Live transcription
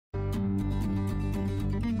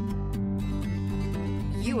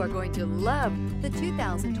You are going to love the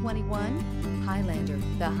 2021 Highlander.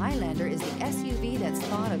 The Highlander is the SUV that's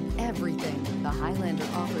thought of everything. The Highlander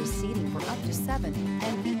offers seating for up to 7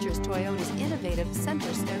 and features Toyota's innovative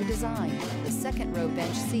center stow design. The second row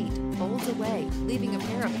bench seat folds away, leaving a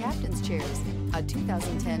pair of captain's chairs. A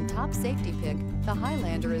 2010 top safety pick, the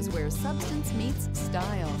Highlander is where substance meets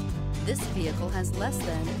style. This vehicle has less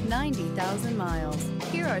than 90,000 miles.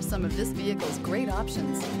 Here are some of this vehicle's great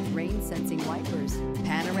options: rain-sensing wipers,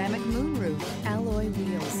 panoramic moonroof, alloy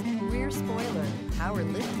wheels, rear spoiler, power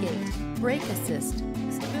liftgate, brake assist,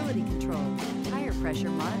 stability control, tire pressure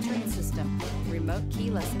monitoring system, remote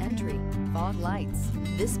keyless entry, fog lights.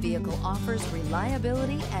 This vehicle offers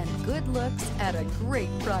reliability and good looks at a great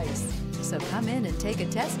price. So come in and take a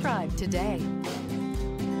test drive today.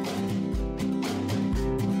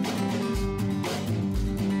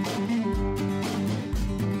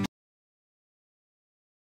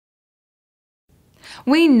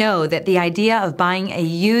 We know that the idea of buying a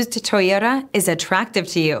used Toyota is attractive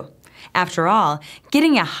to you. After all,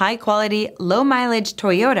 getting a high-quality, low-mileage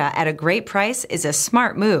Toyota at a great price is a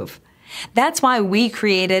smart move. That's why we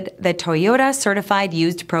created the Toyota Certified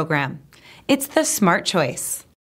Used Program. It's the smart choice.